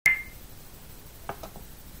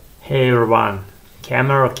Hey everyone,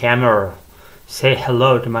 camera, say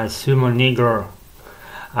hello to my sumo nigger.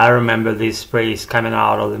 I remember this phrase coming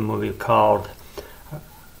out of the movie called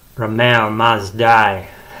Romeo Must Die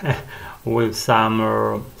with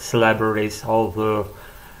some celebrities of the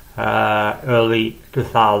early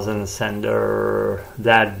 2000s, and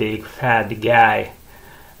that big fat guy,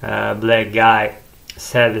 black guy,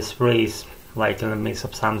 said this phrase like in the midst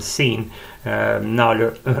of some scene,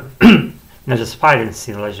 not just fighting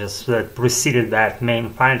scene, like just preceded that main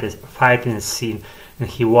fighting scene, and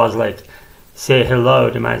he was like, say hello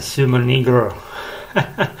to my sumo nigger.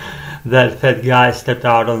 That fat guy stepped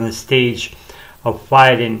out on the stage of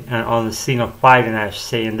fighting, on the scene of fighting I should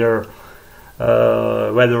say, and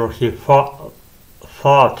whether he fought,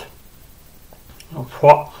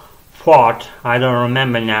 I don't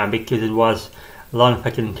remember now, because it was a long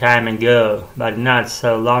fucking time ago, but not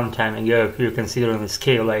so long time ago if you consider on the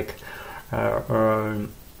scale like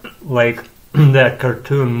that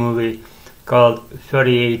cartoon movie called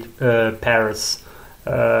 38 Paris.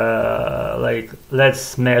 Like,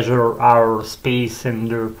 let's measure our space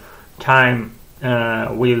and time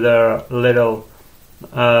with a little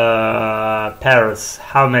Paris.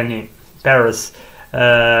 How many Paris?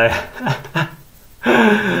 This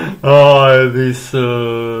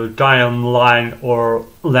timeline or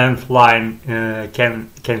length line can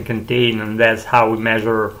contain, and that's how we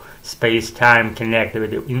measure space-time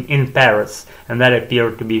connectivity in Paris, and that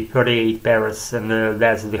appeared to be 38 Paris, and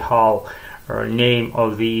that's the whole name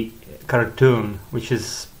of the cartoon, which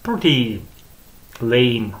is pretty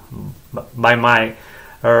lame by my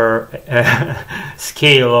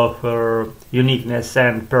scale of uniqueness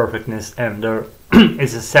and perfectness, and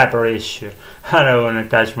it's a separate issue. I don't want to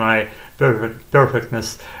touch my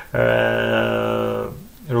perfectness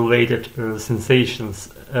related sensations,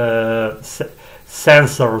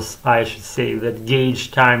 sensors I should say, that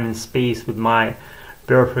gauge time and space with my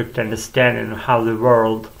perfect understanding of how the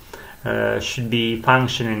world should be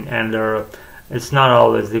functioning, and it's not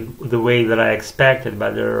always the way that I expected,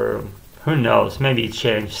 but who knows, maybe it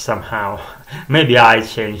changed somehow. Maybe I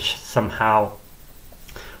changed somehow.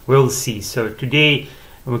 We'll see. So today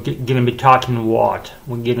we're gonna be talking what?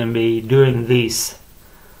 We're gonna be doing this.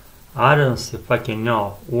 I don't fucking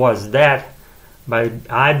know what's that, but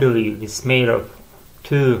I believe it's made of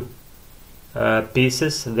two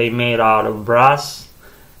pieces. They made out of brass,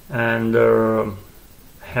 and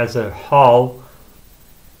has a hole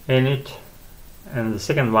in it, and the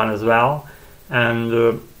second one as well,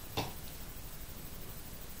 and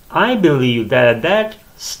I believe that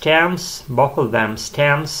stems, both of them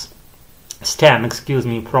stem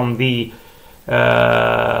from the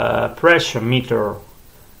pressure meter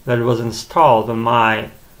that was installed on my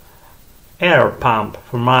air pump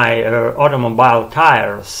for my automobile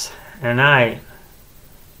tires, and I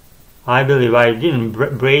believe I didn't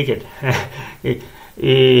break it.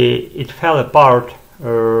 It fell apart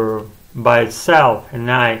by itself,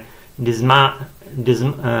 and I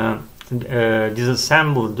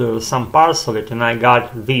disassembled some parts of it, and I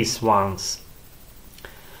got these ones.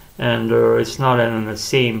 And it's not in the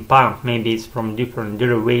same pump, maybe it's from different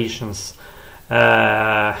derivations.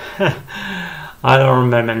 I don't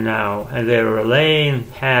remember now. And they were laying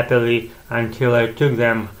happily until I took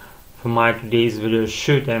them for my today's video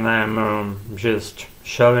shoot, and I'm just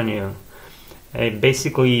showing you.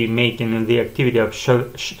 Basically making the activity of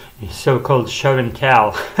so-called show and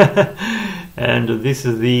tell. And this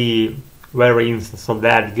is the very instance of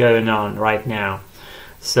that going on right now.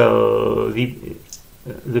 So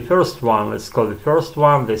the first one, let's call the first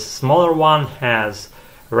one, the smaller one, has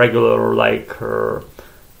regular like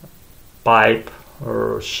pipe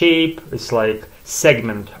or shape. It's like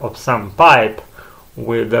segment of some pipe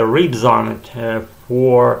with the ribs on it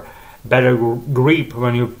for better grip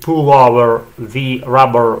when you pull over the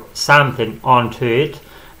rubber something onto it,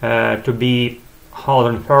 to be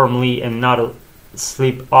holding firmly and not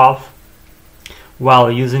slip off while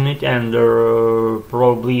using it. And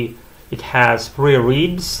probably it has three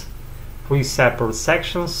ribs, three separate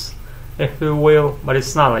sections, if you will, but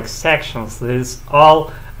it's not like sections. It's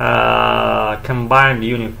all combined,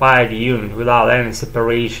 unified unit without any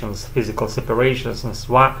separations, physical separations. It's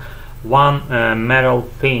one metal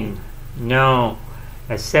thing. No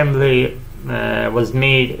assembly was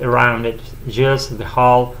made around it, just the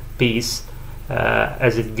whole piece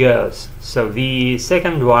as it goes. So the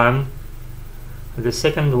second one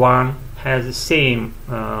has the same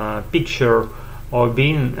picture, or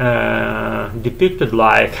being depicted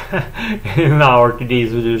like in our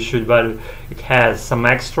today's video shoot, but it has some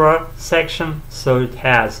extra section. So it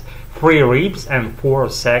has 3 ribs and 4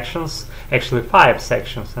 sections, actually 5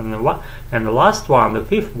 sections, and the last one, the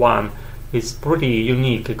 5th one, is pretty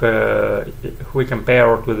unique if we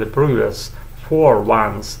compare it with the previous 4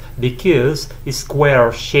 ones, because it's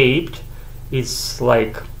square shaped. It's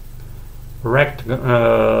like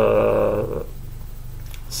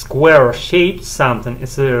square shaped something.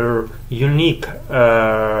 It's a unique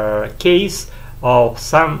case of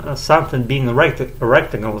something being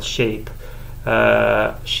rectangle shaped,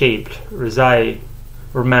 as I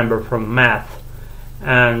remember from math,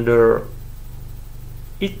 and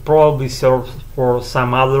it probably serves for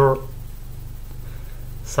some other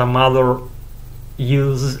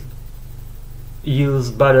use,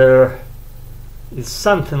 but it's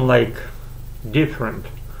something like different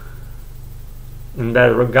in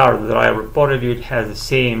that regard that I reported. It has the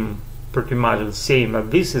same, pretty much the same,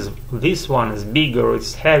 but this one is bigger,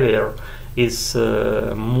 it's heavier, it's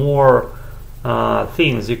more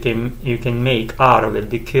things you can make out of it,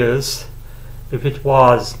 because if this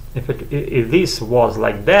was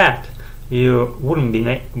like that, you wouldn't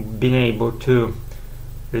been able to,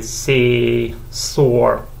 let's say,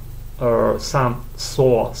 saw some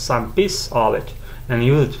piece of it and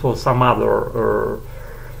use it for some other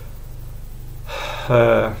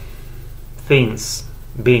things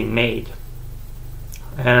being made.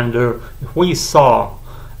 And if we saw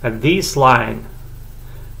at this line,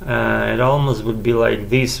 it almost would be like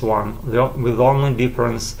this one, with one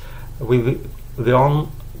difference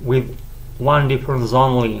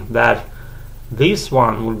only, that this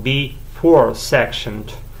one would be 4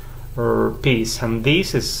 sectioned piece, and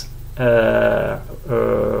this is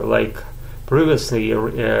like previously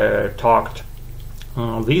talked.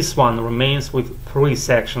 This one remains with 3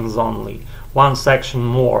 sections only, 1 section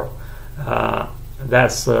more.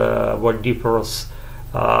 That's what differs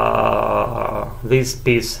this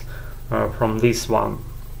piece from this one.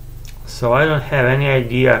 So I don't have any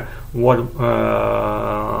idea what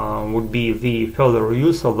would be the further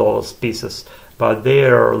use of those pieces, but they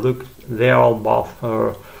all both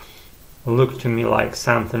look to me like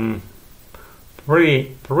something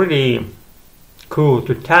pretty cool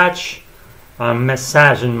to touch. I'm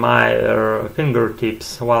massaging my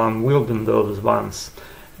fingertips while I'm wielding those ones,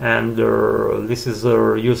 and this is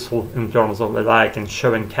useful in terms of that I can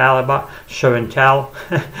show and tell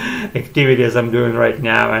activities I'm doing right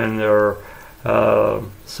now, and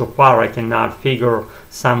so far I cannot figure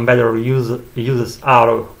some better uses out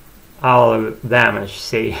of them, I should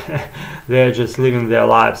say. They're just living their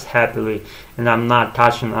lives happily, and I'm not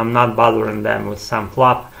bothering them with some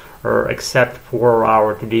flop, except for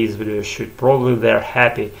our today's video shoot. Probably they're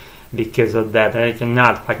happy because of that, and I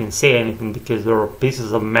cannot fucking say anything because they're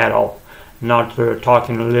pieces of metal, not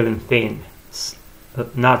talking living things.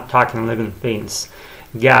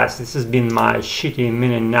 Guys, this has been my shitty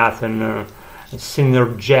minute nothing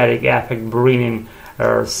synergetic effect bringing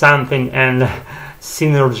something, and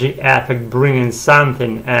synergy effect bringing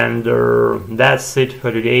something, and that's it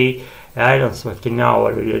for today. I don't fucking know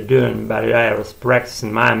what you're doing, but I was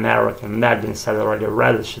practicing my American. That being said, already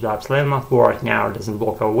rather shut up, slam my fork now, it doesn't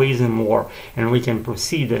block our ways anymore, and we can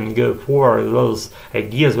proceed and go for those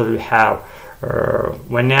ideas that we have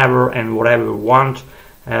whenever and whatever we want,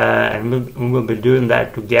 and we'll be doing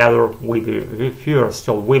that together with you. If you're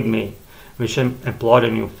still with me, which I'm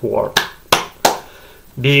applauding you for.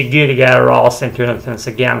 Be good together, all. Thank you thanks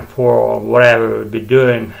again for whatever you'll be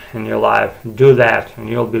doing in your life. Do that and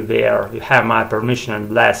you'll be there. You have my permission and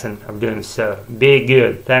blessing of doing so. Be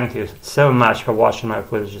good. Thank you so much for watching my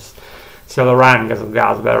footages. See you around,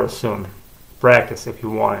 guys, very soon. Practice if you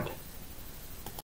want.